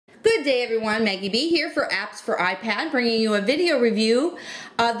Good day everyone, Maggie B here for Apps for iPad, bringing you a video review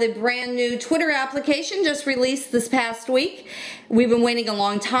of the brand new Twitter application just released this past week. We've been waiting a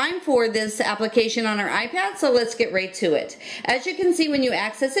long time for this application on our iPad, so let's get right to it. As you can see, when you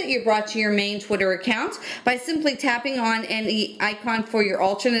access it, you're brought to your main Twitter account. By simply tapping on any icon for your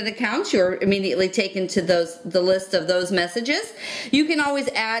alternate accounts, you're immediately taken to the list of those messages. You can always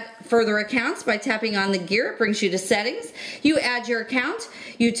add further accounts by tapping on the gear. It brings you to settings. You add your account.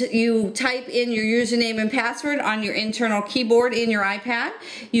 You type in your username and password on your internal keyboard in your iPad.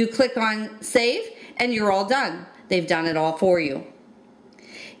 You click on save and you're all done. They've done it all for you.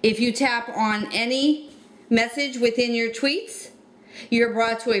 If you tap on any message within your tweets, you're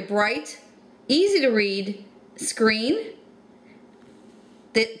brought to a bright, easy to read screen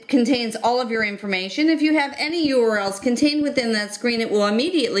that contains all of your information. If you have any URLs contained within that screen, it will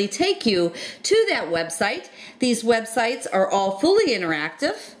immediately take you to that website. These websites are all fully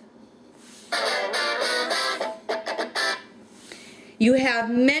interactive. You have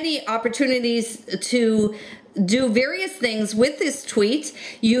many opportunities to do various things with this tweet.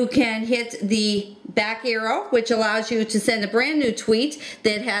 You can hit the back arrow, which allows you to send a brand new tweet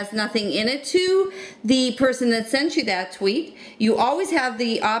that has nothing in it to the person that sent you that tweet. You always have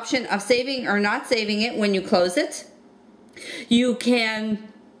the option of saving or not saving it when you close it. You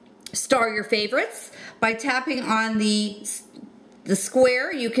can star your favorites by tapping on the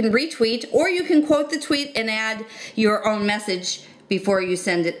square. You can retweet, or you can quote the tweet and add your own message before you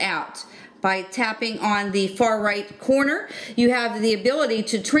send it out. By tapping on the far right corner, you have the ability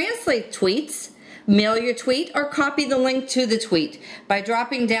to translate tweets, mail your tweet, or copy the link to the tweet. By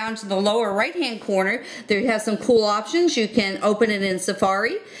dropping down to the lower right hand corner, there has some cool options. You can open it in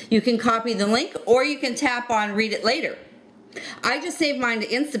Safari, you can copy the link, or you can tap on read it later. I just saved mine to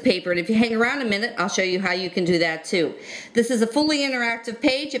Instapaper, and if you hang around a minute, I'll show you how you can do that too. This is a fully interactive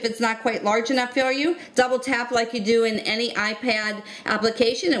page. If it's not quite large enough for you, double tap like you do in any iPad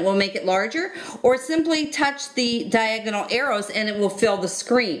application. It will make it larger, or simply touch the diagonal arrows and it will fill the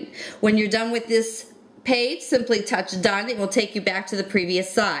screen. When you're done with this page, simply touch done. It will take you back to the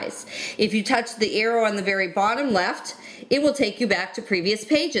previous size. If you touch the arrow on the very bottom left, it will take you back to previous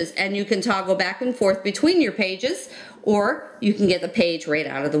pages, and you can toggle back and forth between your pages, or you can get the page right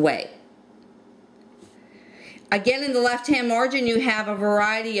out of the way. Again, in the left-hand margin, you have a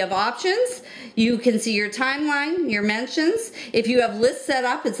variety of options. You can see your timeline, your mentions. If you have lists set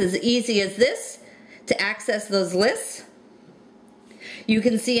up, it's as easy as this to access those lists. You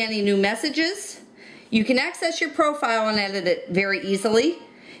can see any new messages. You can access your profile and edit it very easily.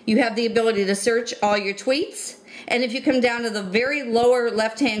 You have the ability to search all your tweets. And if you come down to the very lower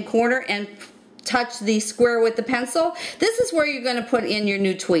left-hand corner and touch the square with the pencil, this is where you're going to put in your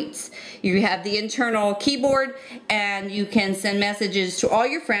new tweets. You have the internal keyboard, and you can send messages to all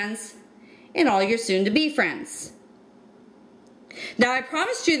your friends and all your soon-to-be friends. Now, I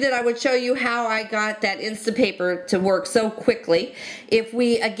promised you that I would show you how I got that Instapaper to work so quickly. If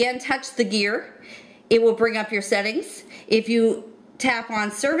we again touch the gear, it will bring up your settings. If you tap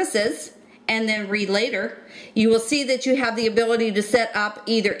on services and then read later, you will see that you have the ability to set up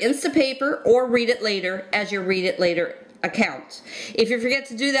either Instapaper or read it later as your read it later account. If you forget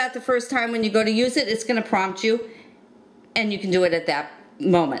to do that the first time when you go to use it, it's going to prompt you, and you can do it at that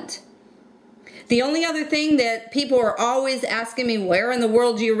moment. The only other thing that people are always asking me, where in the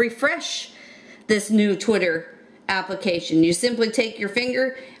world do you refresh this new Twitter application? You simply take your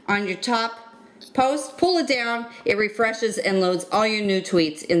finger on your top post, pull it down, it refreshes and loads all your new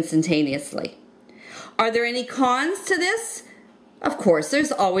tweets instantaneously. Are there any cons to this? Of course,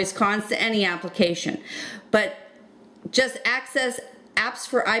 there's always cons to any application, but just access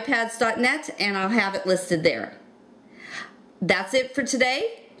appsforipads.net and I'll have it listed there. That's it for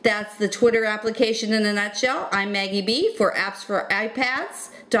today. That's the Twitter application in a nutshell. I'm Maggie B for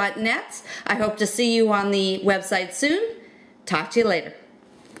appsforipads.net. I hope to see you on the website soon. Talk to you later.